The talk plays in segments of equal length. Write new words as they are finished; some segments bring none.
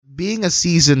being a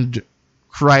seasoned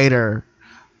writer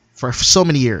for so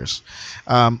many years,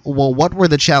 well, what were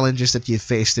the challenges that you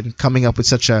faced in coming up with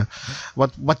such a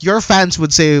what your fans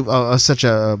would say such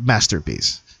a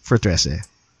masterpiece for Trece?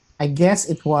 I guess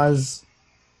it was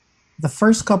the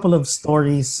first couple of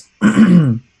stories.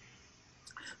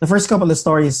 The first couple of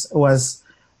stories was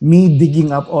me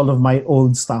digging up all of my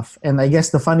old stuff. And I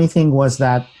guess the funny thing was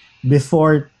that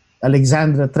before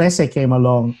Alexandra Trece came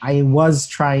along, I was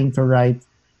trying to write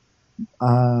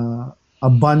a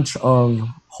bunch of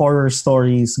horror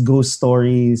stories, ghost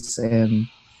stories,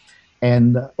 and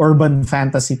urban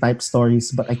fantasy type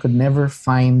stories, but I could never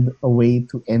find a way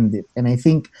to end it. And I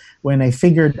think when I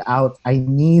figured out I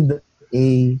need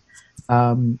a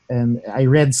and I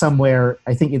read somewhere,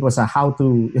 I think it was a how to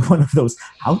one of those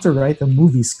how to write a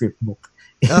movie script book.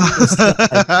 It was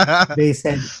like, they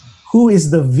said, who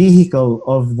is the vehicle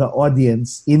of the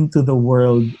audience into the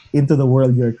world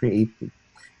you're creating?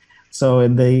 So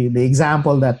in the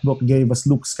example that book gave us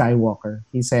Luke Skywalker.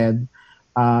 He said,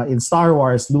 in Star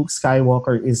Wars, Luke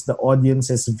Skywalker is the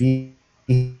audience's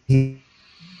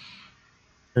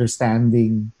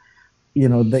understanding,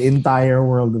 the entire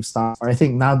world of Star Wars. I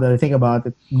think now that I think about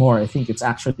it more, I think it's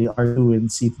actually R2 and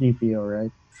C-3PO,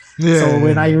 right? Yeah. So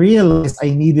when I realized I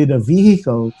needed a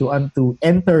vehicle to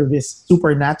enter this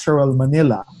supernatural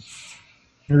Manila,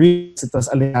 realized it was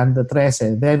Alejandro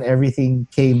Trece, then everything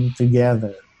came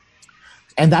together.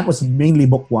 And that was mainly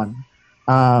book one.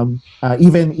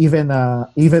 Even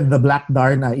the Black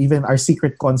Darna, even our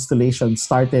Secret Constellation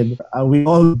started.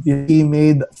 He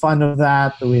made fun of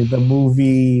that with the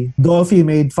movie. Dolphy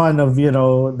made fun of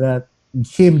that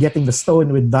him getting the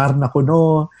stone with Darna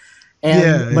Kuno,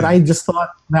 but I just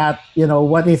thought that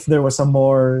what if there was a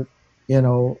more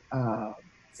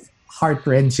heart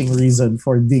wrenching reason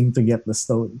for Ding to get the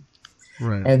stone,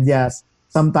 Right. and yes,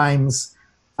 sometimes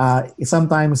it's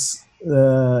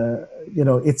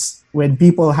when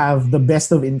people have the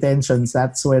best of intentions,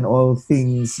 that's when all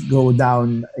things go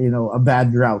down a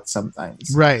bad route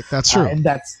sometimes. Right, that's true. And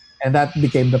that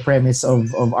became the premise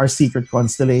of our Secret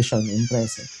Constellation in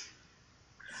Trece.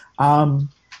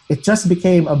 It just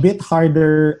became a bit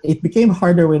harder. It became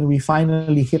harder when we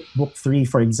finally hit book 3,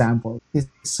 for example. It's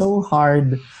so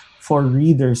hard for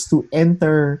readers to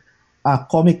enter a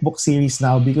comic book series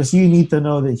now, because you need to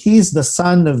know that he's the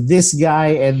son of this guy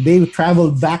and they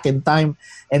traveled back in time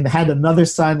and had another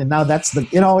son, and now that's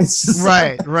it's just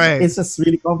right. It's just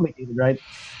really complicated, right?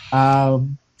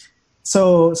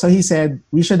 So he said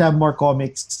we should have more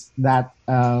comics that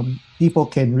people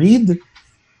can read,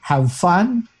 have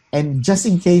fun, and just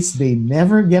in case they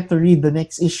never get to read the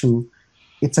next issue,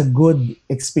 it's a good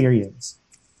experience.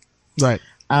 Right.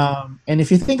 And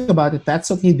if you think about it, that's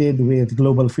what he did with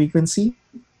Global Frequency,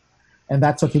 and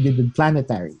that's what he did with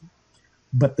Planetary.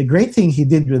 But the great thing he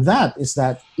did with that is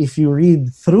that if you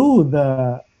read through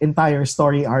the entire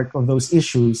story arc of those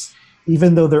issues,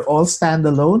 even though they're all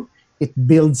standalone, it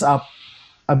builds up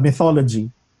a mythology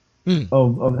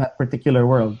of that particular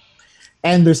world.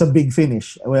 And there's a big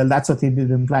finish. Well, that's what he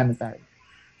did in Planetary.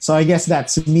 So I guess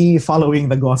that's me following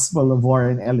the gospel of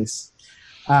Warren Ellis.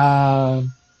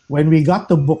 When we got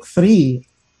to book 3,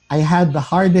 I had the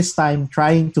hardest time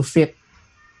trying to fit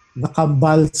the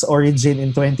Kambal's origin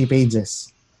in 20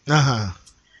 pages. Uh-huh.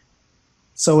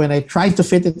 So when I tried to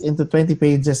fit it into 20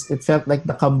 pages, it felt like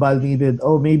the Kambal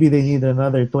maybe they need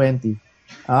another 20.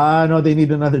 No, they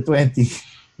need another 20.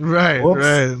 Right, Oops.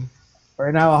 right.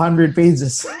 We're now 100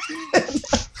 pages.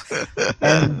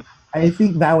 And I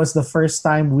think that was the first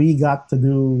time we got to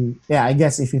do... Yeah, I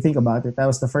guess if you think about it, that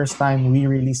was the first time we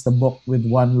released a book with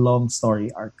one long story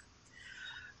arc.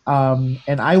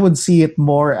 And I would see it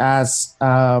more as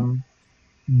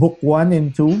book 1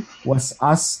 and 2 was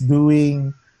us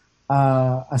doing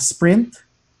a sprint,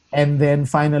 and then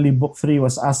finally book 3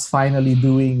 was us finally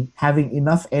having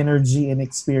enough energy and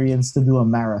experience to do a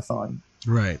marathon.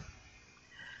 Right.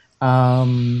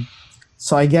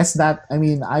 So I guess that,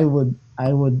 I would,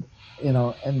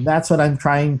 and that's what I'm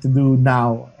trying to do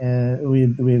now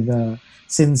with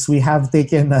since we have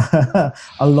taken a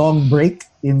long break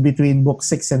in between book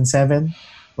 6 and 7.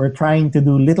 We're trying to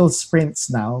do little sprints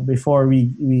now before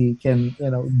we can,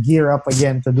 gear up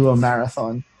again to do a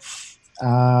marathon.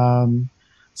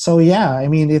 So yeah,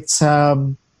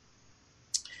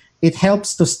 it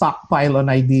helps to stockpile on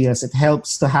ideas. It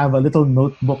helps to have a little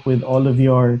notebook with all of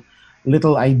your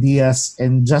little ideas,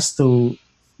 and just so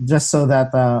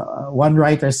that one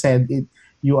writer said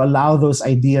you allow those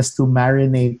ideas to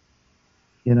marinate,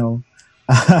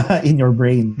 in your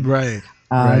brain. Right.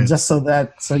 Just so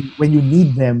when you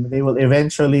need them, they will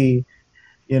eventually,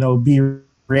 be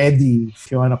ready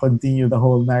if you want to continue the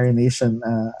whole marination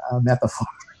metaphor.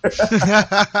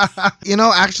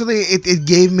 Actually, it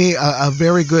gave me a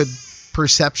very good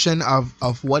perception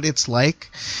of what it's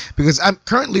like, because I'm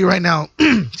currently right now,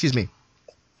 excuse me,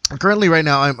 currently right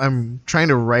now I'm trying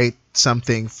to write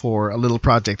something for a little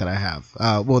project that I have,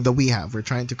 that we have. We're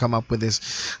trying to come up with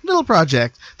this little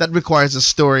project that requires a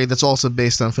story that's also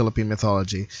based on Philippine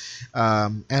mythology,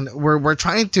 and we're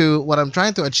trying to, what I'm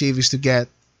trying to achieve is to get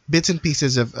bits and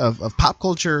pieces of pop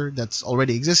culture that's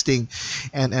already existing,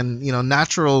 and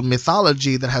natural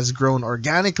mythology that has grown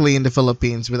organically in the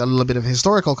Philippines with a little bit of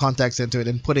historical context into it,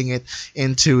 and putting it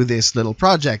into this little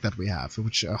project that we have,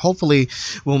 which hopefully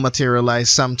will materialize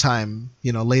sometime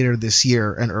later this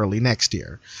year and early next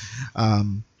year.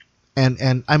 And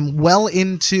I'm well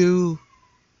into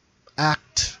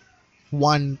Act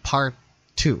 1 Part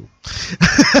 2.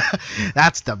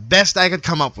 That's the best I could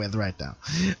come up with right now.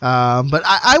 But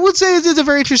I would say it's a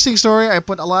very interesting story. I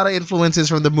put a lot of influences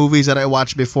from the movies that I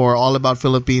watched before, all about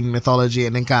Philippine mythology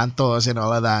and Encantos and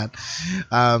all of that.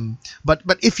 But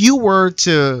if you were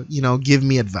to give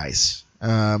me advice,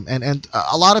 and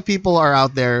a lot of people are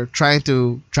out there trying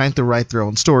to write their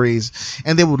own stories,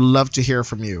 and they would love to hear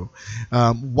from you.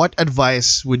 What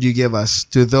advice would you give us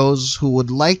to those who would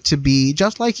like to be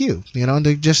just like you?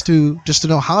 Just to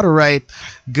know how to write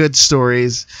good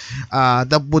stories,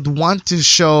 that would want to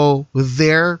show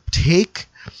their take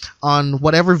on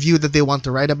whatever view that they want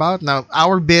to write about. Now,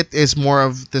 our bit is more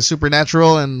of the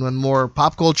supernatural and more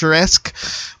pop culture-esque,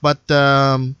 but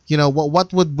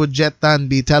what would Budjetan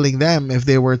be telling them if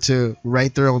they were to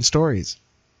write their own stories?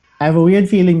 I have a weird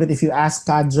feeling that if you ask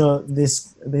Kadjo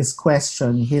this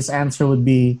question, his answer would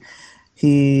be,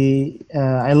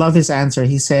 I love his answer.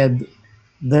 He said,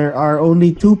 there are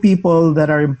only two people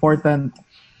that are important.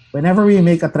 Whenever we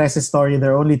make a Trece story,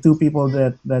 there are only two people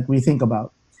that we think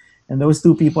about. And those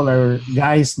two people are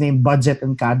guys named Budget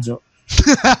and Kadjo.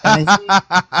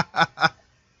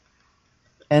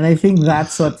 And I think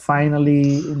that's what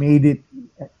finally made it.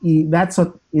 That's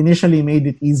what initially made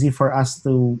it easy for us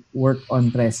to work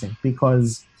on Trece,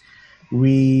 because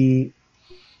we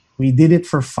did it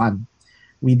for fun.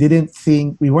 We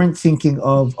weren't thinking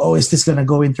of, is this gonna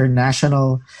go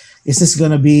international? Is this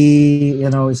gonna be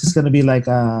like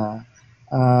a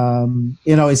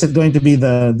is it going to be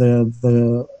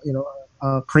the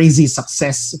crazy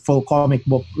successful comic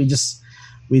book?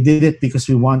 We did it because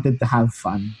we wanted to have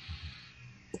fun.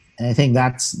 And I think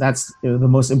that's the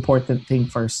most important thing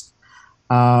first.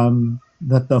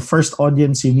 That the first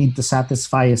audience you need to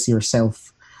satisfy is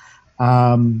yourself.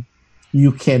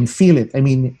 You can feel it. I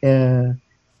mean,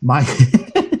 my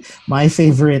my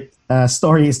favorite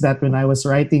story is that when I was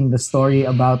writing the story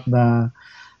about the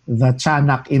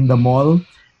Tiyanak in the mall,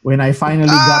 when I finally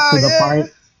got to the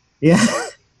part,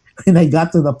 when I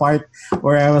got to the part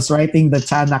where I was writing the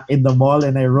Tiyanak in the mall,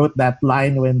 and I wrote that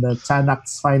line when the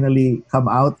Tiyanaks finally come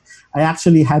out, I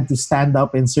actually had to stand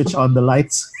up and switch on the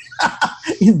lights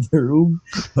in the room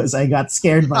because I got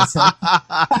scared myself.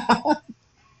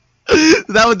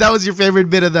 That was your favorite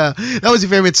bit of that was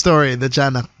your favorite story, the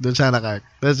Tiyanak arc.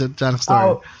 That's the Tiyanak story.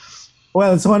 Oh,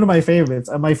 well, it's one of my favorites.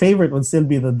 My favorite would still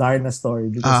be the Darna story,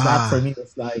 because that for me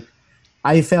was like,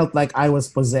 I felt like I was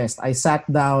possessed. I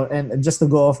sat down, and just to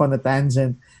go off on a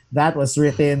tangent, that was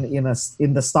written in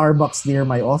the Starbucks near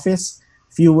my office,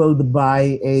 fueled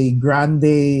by a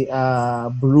grande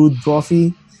brewed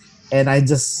coffee, and I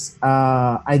just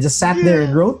sat there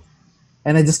and wrote,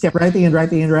 and I just kept writing and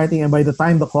writing and writing, and by the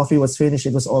time the coffee was finished,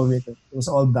 it was all written. It was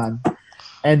all done.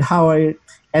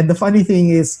 And the funny thing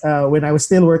is, when I was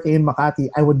still working in Makati,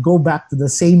 I would go back to the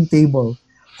same table,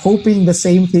 hoping the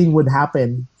same thing would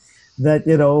happen.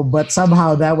 But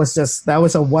somehow that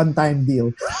was a one-time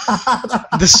deal.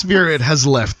 The spirit has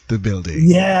left the building.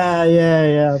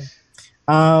 Yeah.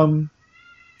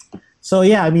 So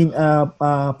yeah, I mean,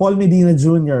 Paul Medina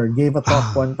Jr. gave a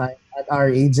talk one time at our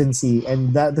agency,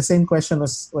 and the same question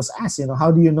was asked.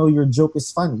 How do you know your joke is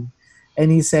funny?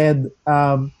 And he said.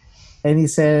 He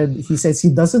says he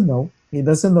doesn't know. He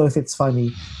doesn't know if it's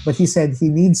funny, but he said he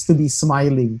needs to be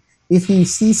smiling. If he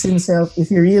sees himself, if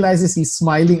he realizes he's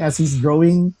smiling as he's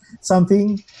drawing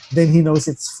something, then he knows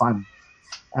it's fun.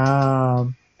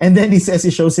 And then he says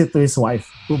he shows it to his wife,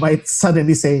 who might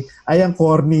suddenly say, "I am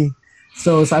corny."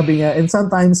 So sabi niya, and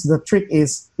sometimes the trick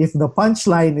is, if the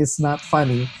punchline is not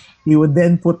funny, he would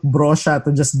then put brosha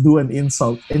to just do an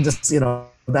insult and just,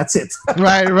 that's it.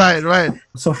 Right.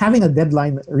 So having a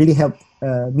deadline really helped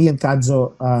me and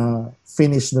Kadjo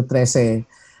finish the Trece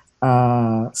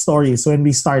stories when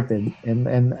we started.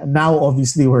 And now,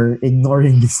 obviously, we're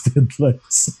ignoring these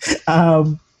deadlines.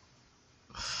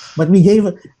 But we gave,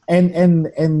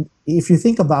 and if you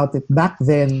think about it, back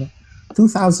then,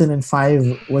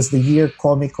 2005 was the year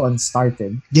Comic Con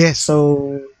started. Yes.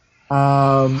 So,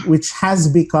 which has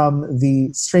become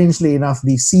the, strangely enough,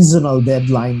 the seasonal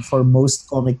deadline for most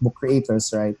comic book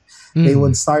creators, right? They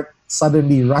would start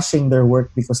suddenly rushing their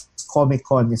work because Comic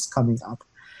Con is coming up.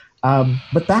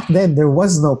 But back then, there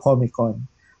was no Comic Con.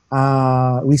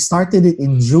 We started it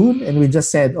in June, and we just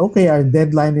said, okay, our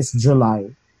deadline is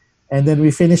July. And then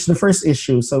we finished the first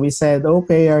issue. So we said,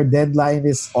 okay, our deadline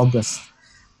is August.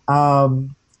 So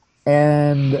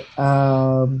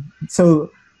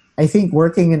I think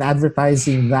working in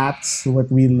advertising, that's what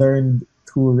we learned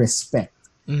to respect.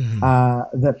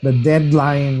 That the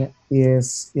deadline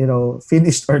is,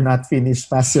 finished or not finished,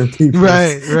 pass your papers.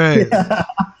 Right. Yeah.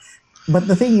 But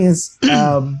the thing is,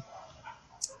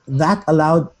 that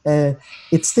allowed,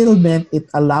 it still meant it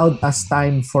allowed us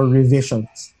time for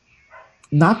revisions.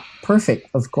 Not perfect,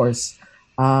 of course.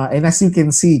 And as you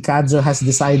can see, Kajo has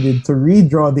decided to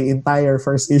redraw the entire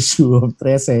first issue of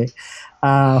Trece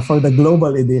for the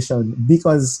global edition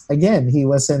because, again, he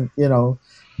wasn't,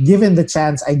 given the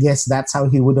chance. I guess that's how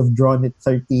he would have drawn it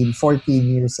 13, 14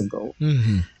 years ago.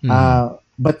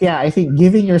 But yeah, I think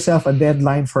giving yourself a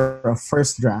deadline for a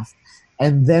first draft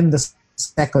and then the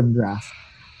second draft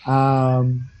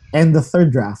and the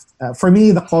third draft. For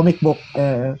me, the comic book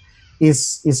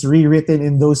is rewritten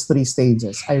in those three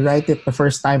stages. I write it the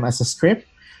first time as a script.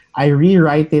 I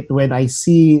rewrite it when I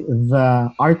see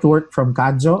the artwork from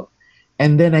Kajo,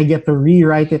 and then I get to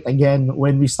rewrite it again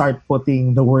when we start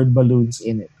putting the word balloons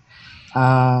in it.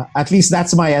 At least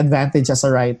that's my advantage as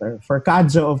a writer. For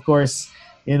Kajo, of course,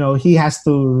 he has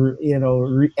to,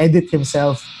 edit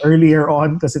himself earlier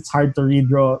on because it's hard to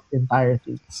redraw entire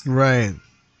things. Right.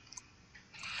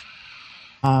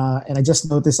 And I just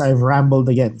noticed I've rambled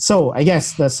again. So I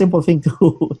guess the simple thing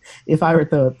to, if I were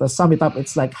to sum it up,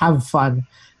 it's like have fun,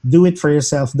 do it for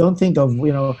yourself. Don't think of,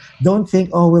 don't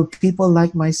think, oh, will people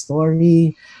like my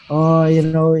story? Oh,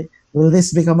 will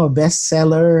this become a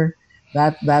bestseller?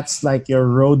 That's like your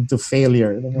road to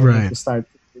failure. Right. To start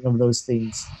thinking of those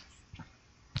things.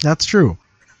 That's true.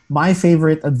 My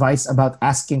favorite advice about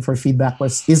asking for feedback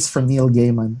is from Neil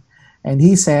Gaiman, and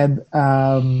he said,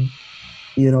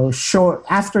 show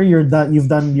after you've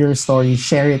done your story,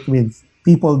 share it with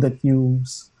people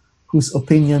whose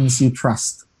opinions you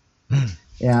trust.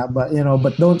 Yeah, but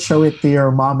don't show it to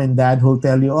your mom and dad who'll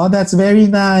tell you, "Oh, that's very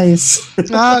nice."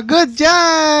 Oh, good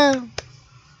job.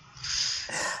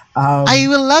 I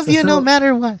will love you no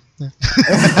matter what.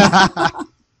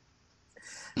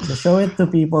 So show it to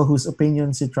people whose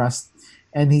opinions you trust.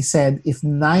 And he said, if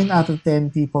 9 out of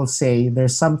 10 people say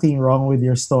there's something wrong with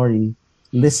your story,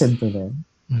 listen to them.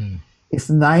 If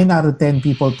 9 out of 10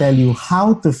 people tell you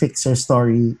how to fix your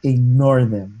story, ignore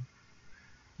them.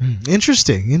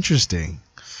 Interesting.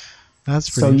 That's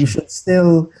pretty. So you should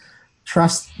still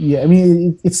trust. Yeah, I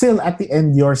mean, it's still at the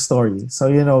end your story.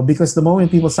 So because the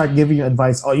moment people start giving you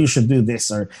advice, oh, you should do this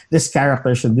or this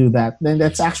character should do that, then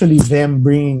that's actually them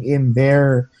bringing in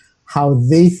how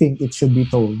they think it should be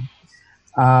told.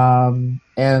 And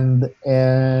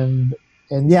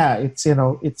yeah,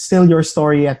 it's still your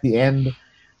story at the end.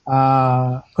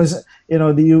 Because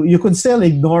you could still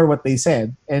ignore what they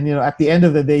said, and at the end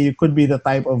of the day, you could be the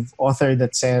type of author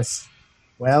that says,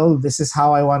 well, this is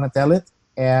how I want to tell it,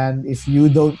 and if you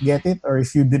don't get it or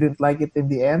if you didn't like it in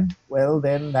the end, well,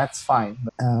 then that's fine.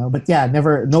 But yeah,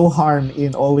 no harm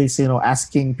in always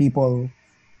asking people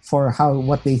for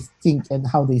what they think and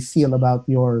how they feel about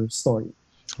your story.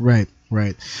 Right.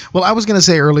 Well, I was gonna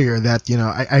say earlier that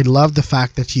I love the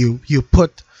fact that you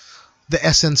put the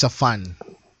essence of fun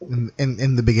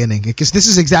in the beginning, because this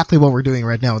is exactly what we're doing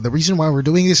right now. The reason why we're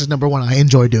doing this is, number one, I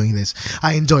enjoy doing this.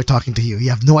 I enjoy talking to you.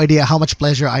 You have no idea how much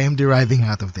pleasure I am deriving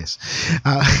out of this.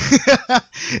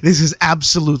 This is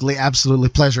absolutely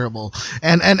pleasurable,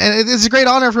 and it's a great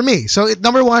honor for me. So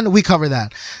number one, we cover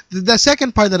that. The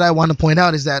second part that I want to point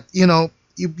out is that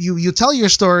you tell your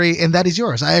story, and that is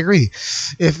yours. I agree.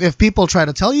 If people try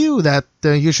to tell you that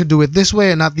you should do it this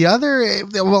way and not the other,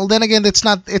 well, then again, it's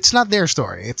not their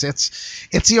story.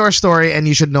 It's your story, and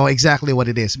you should know exactly what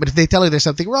it is. But if they tell you there's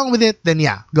something wrong with it, then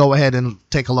yeah, go ahead and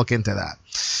take a look into that.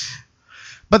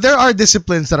 But there are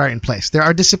disciplines that are in place. There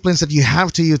are disciplines that you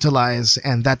have to utilize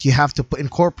and that you have to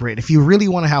incorporate. If you really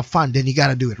want to have fun, then you got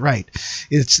to do it right.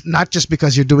 It's not just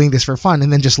because you're doing this for fun and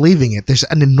then just leaving it. There's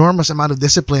an enormous amount of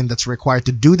discipline that's required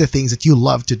to do the things that you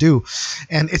love to do.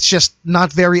 And it's just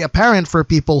not very apparent for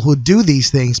people who do these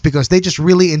things because they just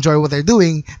really enjoy what they're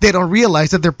doing. They don't realize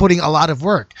that they're putting a lot of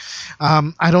work.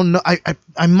 I don't know.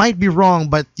 I might be wrong,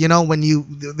 but when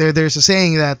there's a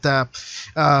saying that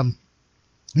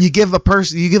you give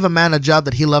a man a job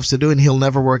that he loves to do, and he'll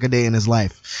never work a day in his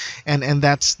life. And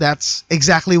that's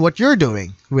exactly what you're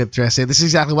doing with Trece. This is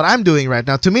exactly what I'm doing right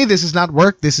now. To me, this is not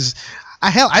work. This is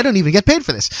hell, I don't even get paid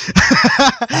for this.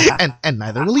 And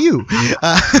neither will you.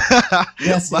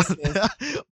 Yes, yes, yes.